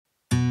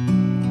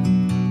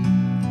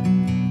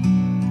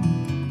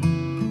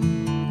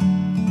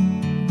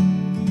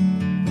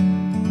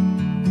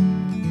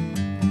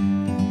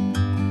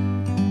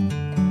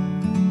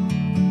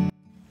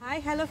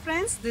Hello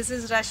friends, this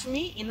is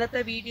Rashmi. In this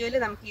video, we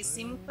will see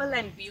simple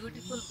and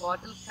beautiful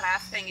bottle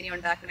craft. We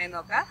will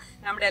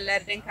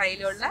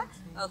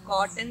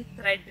cotton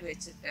thread.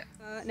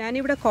 I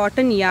use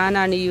cotton yarn,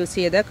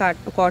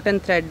 cotton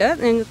thread.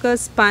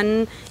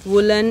 Spun,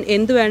 woolen,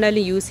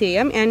 use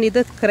and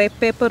this crepe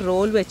paper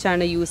roll which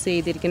use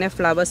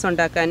flowers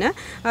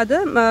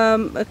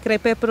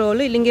crepe paper roll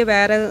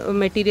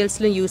materials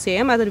use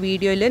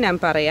video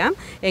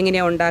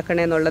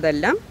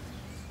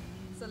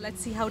So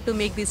let's see how to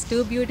make these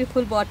two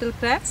beautiful bottle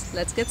crafts.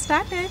 Let's get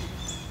started.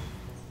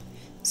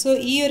 So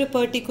this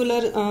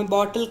particular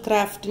bottle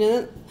craft we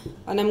a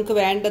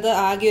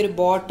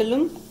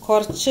bottle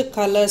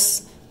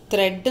colors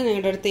thread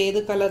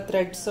color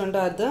threads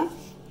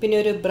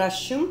a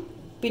brush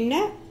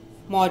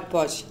Mod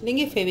Podge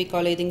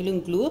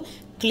fevicol glue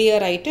clear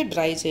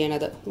dry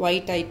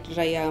white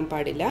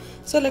dry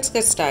so let's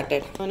get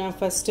started.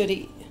 First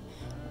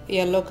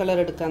yellow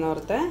color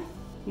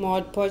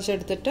Mod Podge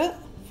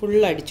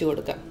full അടിച്ചു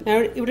കൊടുക്കാം.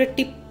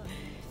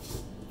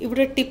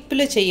 ഇവിടെ ടിപ്പിൽ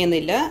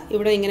ചെയ്യുന്നില്ല.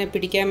 ഇവിടെ ഇങ്ങനെ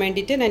പിടിക്കാൻ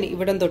വേണ്ടിയിട്ട് ഞാൻ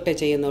ഇവിടം തൊട്ടേ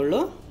ചെയ്യുന്നുള്ളൂ.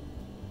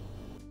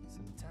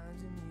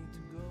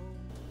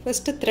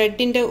 ഫസ്റ്റ്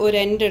ത്രെഡിന്റെ ഒരു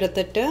എൻഡ്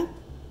എടുത്തിട്ട്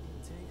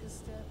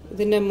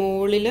ഇതിന്റെ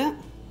മുകളിൽ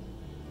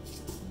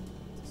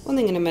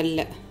ഒന്നിങ്ങനെ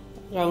മെല്ലെ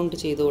റൗണ്ട്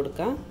ചെയ്തു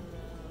കൊടുക്കാം.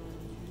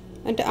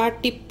 എന്നിട്ട് ആ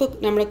ടിപ്പ്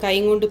നമ്മൾ കൈ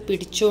കൊണ്ട്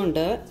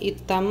പിടിച്ചുകൊണ്ട് ഈ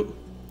തം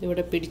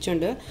ഇവിടെ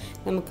പിടിച്ചുകൊണ്ട്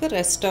നമുക്ക്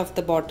റെസ്റ്റ് ഓഫ്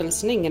ദ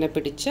ബോട്ടിൽസിനെ ഇങ്ങനെ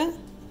പിടിച്ച്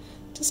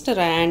just a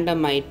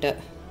random item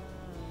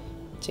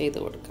ചെയ്തു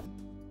കൊടുക്കാം.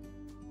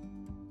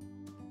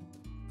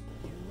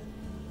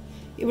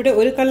 ഇവിടെ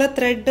ഒരു കളർ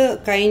ത്രെഡ്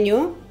കഴിഞ്ഞു.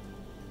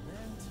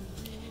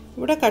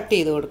 ഇവിടെ കട്ട്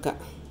ചെയ്തു കൊടുക്കാം.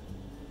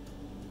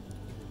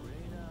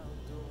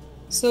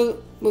 സോ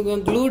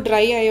ഗ്ലൂ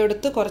ഡ്രൈ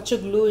ആയെടുത്ത് കുറച്ച്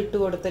ഗ്ലൂ ഇട്ട്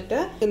കൊടുത്തിട്ട്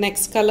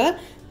നെക്സ്റ്റ് കളർ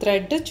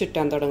ത്രെഡ്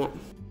ചുറ്റാൻ തുടങ്ങാം.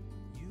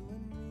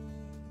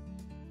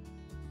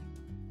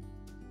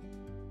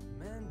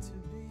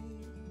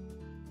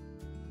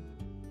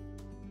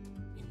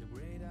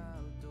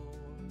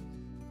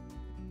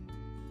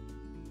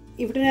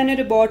 ഇവിടെ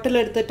ഞാനൊരു ബോട്ടിൽ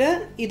എടുത്തിട്ട്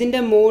ഇതിന്റെ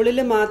മുകളിൽ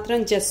മാത്രം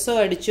ജെസ്സോ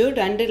അടിച്ചു.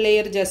 2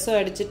 ലെയർ ജെസ്സോ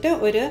അടിച്ചിട്ട്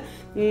ഒരു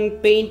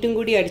പെയിന്റും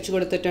കൂടി അടിച്ചു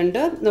കൊടുത്തിട്ടുണ്ട്.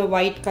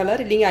 വൈറ്റ് കളർ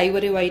ഇല്ലെങ്കിൽ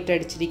ഐവറി വൈറ്റ്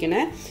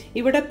അടിച്ചിരിക്കണേ.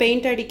 ഇവിടെ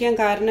പെയിന്റ് അടിക്കാൻ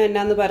കാരണം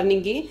എന്നാന്ന്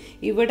പറഞ്ഞെങ്കിൽ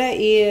ഇവിടെ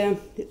ഈ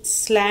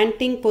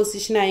സ്ലാന്റിംഗ്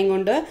പൊസിഷൻ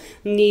ആയതുകൊണ്ട്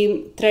ഈ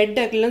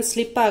ത്രെഡ് എല്ലാം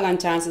സ്ലിപ്പ് ആകാൻ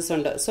ചാൻസസ്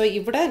ഉണ്ട്. സോ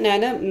ഇവിടെ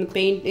ഞാൻ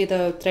പെയിന്റ്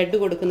ത്രെഡ്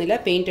കൊടുക്കുന്നില്ല,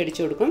 പെയിന്റ്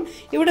അടിച്ചു കൊടുക്കും.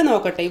 ഇവിടെ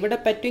നോക്കട്ടെ, ഇവിടെ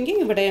പറ്റുമെങ്കിൽ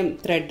ഇവിടെ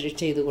ത്രെഡ്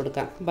ചെയ്ത്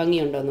കൊടുക്കാം,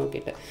 ഭംഗിയുണ്ടോ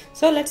നോക്കിയിട്ട്.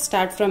 So let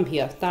start from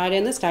here. താഴെ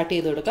നിന്ന് സ്റ്റാർട്ട്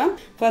ചെയ്ത് കൊടുക്കാം.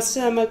 ഫസ്റ്റ്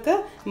നമുക്ക്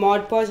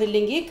മോഡ് പോഡ്ജ്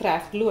ഇല്ലെങ്കിൽ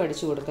ക്രാഫ്റ്റ് ഗ്ലൂ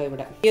അടിച്ചു കൊടുക്കാം.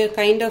 ഇവിടെ ഈ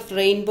കൈൻഡ് ഓഫ്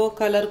റെയിൻബോ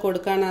കളർ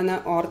കൊടുക്കാനാണ്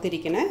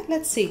ഓർത്തിരിക്കണേ.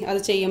 ലെറ്റ്സ് സീ അത്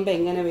ചെയ്യുമ്പോൾ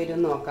എങ്ങനെ വരും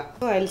എന്ന് നോക്കാം.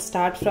 So I will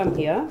start from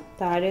here.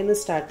 താഴെ നിന്ന്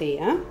സ്റ്റാർട്ട്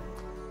ചെയ്യാം.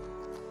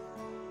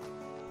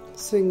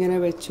 സോ ഇങ്ങനെ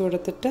വെച്ചു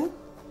കൊടുത്തിട്ട്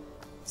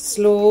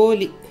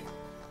സ്ലോലി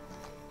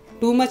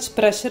ടു മച്ച്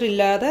പ്രഷർ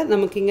ഇല്ലാതെ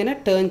നമുക്കിങ്ങനെ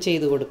ടേൺ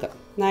ചെയ്ത് കൊടുക്കാം.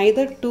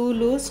 Neither to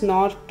lose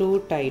nor to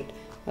tight.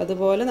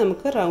 അതുപോലെ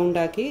നമുക്ക്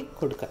റൗണ്ടാക്കി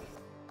കൊടുക്കാം.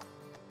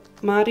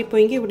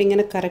 മാറിപ്പോയെങ്കിൽ ഇവിടെ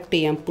ഇങ്ങനെ കറക്റ്റ്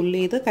ചെയ്യാം. പുള്ളി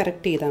ചെയ്ത്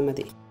കറക്റ്റ് ചെയ്താൽ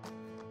മതി.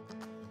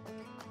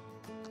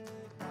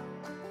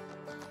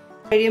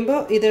 കഴിയുമ്പോൾ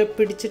ഇത്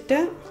പിടിച്ചിട്ട്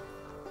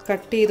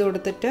കട്ട് ചെയ്ത്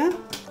കൊടുത്തിട്ട്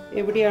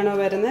എവിടെയാണോ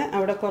വരുന്നത്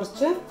അവിടെ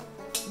കുറച്ച്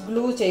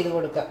ഗ്ലൂ ചെയ്ത്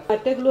കൊടുക്കുക.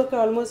 മറ്റേ ഗ്ലൂ ഒക്കെ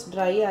ഓൾമോസ്റ്റ്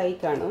ഡ്രൈ ആയി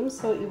കാണും.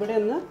 സോ ഇവിടെ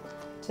ഒന്ന്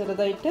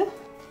ചെറുതായിട്ട്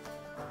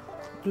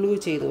ഗ്ലൂ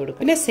ചെയ്ത്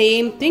കൊടുക്കുക. പിന്നെ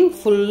സെയിം തിങ്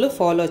ഫുള്ള്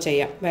ഫോളോ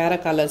ചെയ്യാം, വേറെ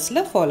കളേഴ്സിൽ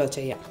ഫോളോ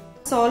ചെയ്യാം.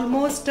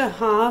 ഓൾമോസ്റ്റ്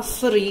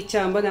ഹാഫ് റീച്ച്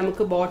ആകുമ്പോൾ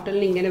നമുക്ക്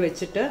ബോട്ടിലിന് ഇങ്ങനെ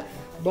വെച്ചിട്ട്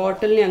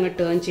ബോട്ടിലിനെ അങ്ങ്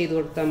ടേൺ ചെയ്ത്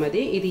കൊടുത്താൽ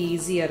മതി. ഇത്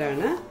ഈസിയർ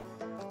ആണ്.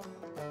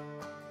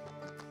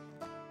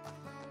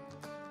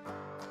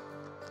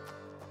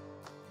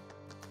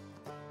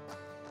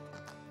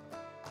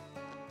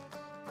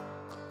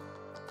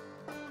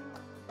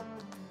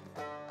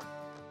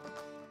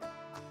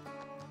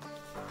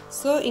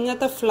 സോ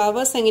ഇങ്ങനത്തെ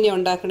ഫ്ലവേഴ്സ് എങ്ങനെയാണ്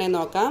ഉണ്ടാക്കണേന്ന്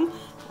നോക്കാം.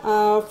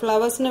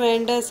 ഫ്ലവേഴ്സിന്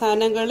വേണ്ട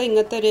സാധനങ്ങൾ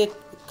ഇങ്ങനത്തെ ഒരു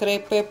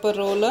ക്രേപ്പ് പേപ്പർ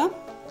റോള്,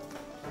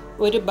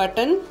 ഒരു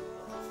ബട്ടൺ,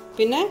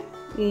 പിന്നെ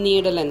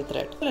needle and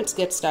thread. Let's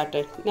get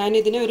started. ഞാൻ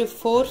ഇതിനെ ഒരു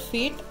 4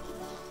 feet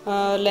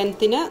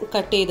ലെങ്ത്തിന്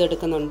കട്ട്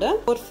ചെയ്തെടുക്കുന്നുണ്ട്.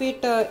 4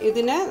 feet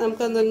ഇതിനെ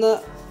നമുക്കൊന്ന്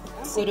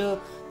ഒരു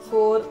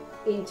 4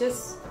 inches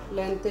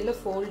ലെങ്ത്തിൽ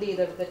ഫോൾഡ്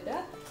ചെയ്തെടുത്തിട്ട്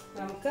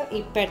നമുക്ക്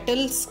ഈ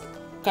പെറ്റൽസ്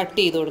കട്ട്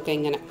ചെയ്ത് കൊടുക്കാം.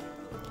 ഇങ്ങനെ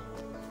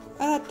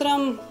അത് അത്ര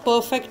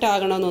പെർഫെക്റ്റ്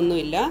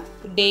ആകണമെന്നൊന്നുമില്ല.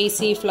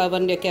 ഡെയ്സി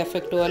ഫ്ലവറിൻ്റെ ഒക്കെ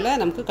എഫക്റ്റ് പോലെ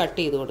നമുക്ക്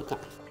കട്ട് ചെയ്ത്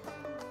കൊടുക്കാം.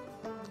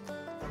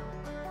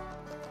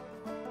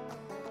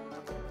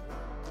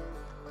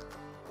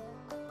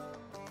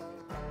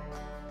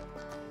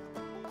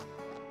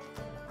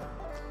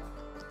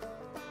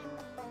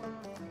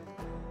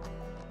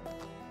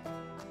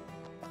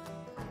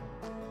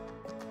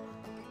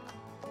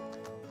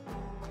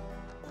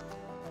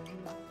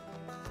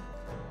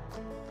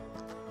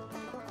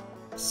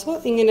 സോ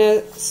ഇങ്ങനെ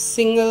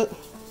സിംഗിൾ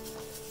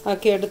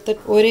ആക്കി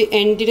എടുത്തിട്ട് ഒരു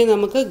എൻഡിന്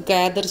നമുക്ക്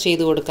ഗാദർ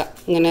ചെയ്ത് കൊടുക്കാം.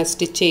 ഇങ്ങനെ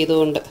സ്റ്റിച്ച്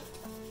ചെയ്തുകൊണ്ട്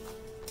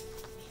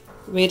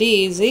വെരി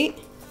ഈസി.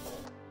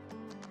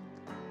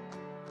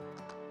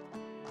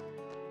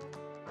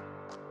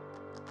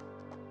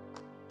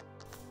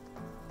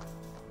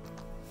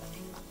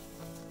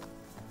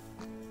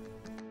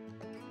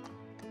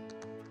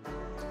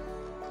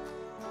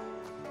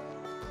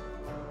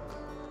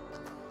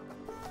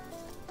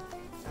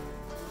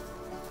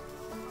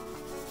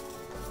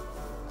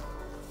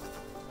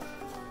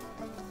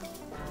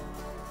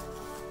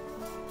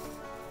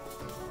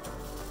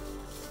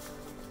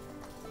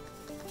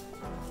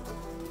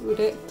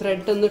 ഇവിടെ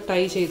ത്രെഡ് ഒന്ന്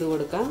ടൈ ചെയ്ത്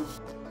കൊടുക്കാം.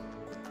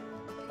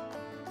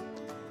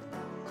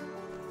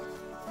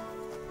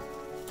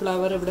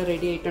 ഫ്ലവർ ഇവിടെ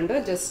റെഡി ആയിട്ടുണ്ട്.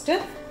 ജസ്റ്റ്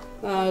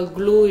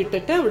ഗ്ലൂ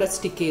ഇട്ടിട്ട് ഇവിടെ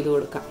സ്റ്റിക്ക് ചെയ്ത്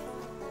കൊടുക്കാം.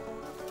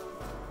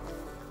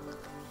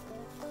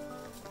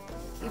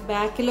 ഈ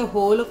ബാക്കിലെ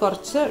ഹോള്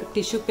കുറച്ച്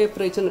ടിഷ്യൂ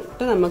പേപ്പർ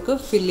വെച്ചിട്ട് നമുക്ക്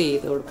ഫില്ല്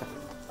ചെയ്ത് കൊടുക്കാം.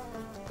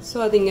 സോ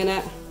അതിങ്ങനെ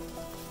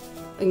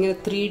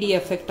 3D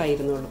എഫക്റ്റ്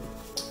ആയിരുന്നുള്ളൂ.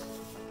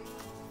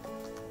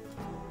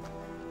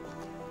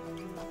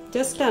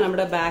 ജസ്റ്റ്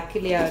നമ്മുടെ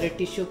ബാക്കിലെ ആ ഒരു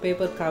ടിഷ്യൂ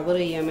പേപ്പർ കവർ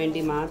ചെയ്യാൻ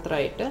വേണ്ടി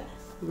മാത്രമായിട്ട്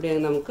ഇവിടെ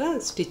നമുക്ക്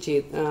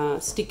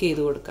സ്റ്റിക്ക്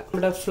ചെയ്ത് കൊടുക്കാം.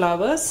 നമ്മുടെ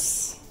ഫ്ലവേഴ്സ്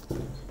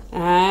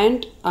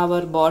ആൻഡ്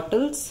അവർ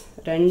ബോട്ടിൽസ്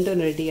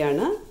രണ്ടും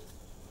റെഡിയാണ്.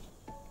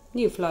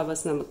 ഈ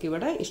ഫ്ലവേഴ്സ്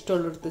നമുക്കിവിടെ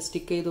ഇഷ്ടമുള്ളിടത്ത്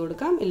സ്റ്റിക്ക് ചെയ്ത്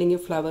കൊടുക്കാം,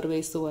 അല്ലെങ്കിൽ ഫ്ലവർ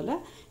വേസ് പോലെ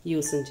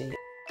യൂസും ചെയ്യാം.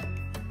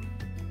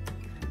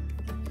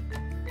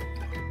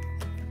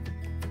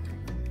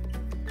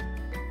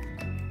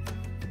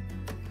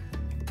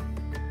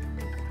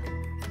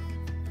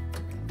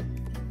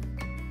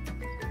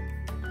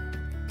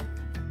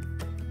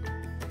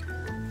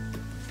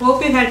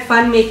 Hope you had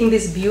fun making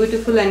this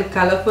beautiful and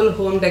colorful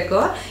home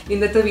decor.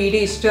 ഇന്നത്തെ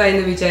വീഡിയോ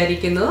ഇഷ്ടമായെന്ന്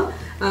വിചാരിക്കുന്നു.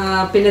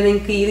 പിന്നെ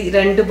നിങ്ങൾക്ക് ഈ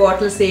 2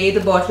 ബോട്ടിൽസ് ഏത്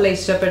ബോട്ടിലാണ്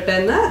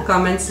ഇഷ്ടപ്പെട്ടതെന്ന്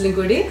കമൻസിലും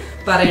കൂടി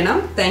പറയണം.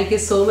 Thank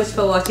you so much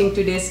for watching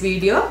today's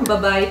video.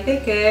 Bye bye.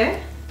 Take care.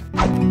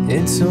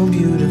 It's so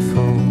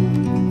beautiful.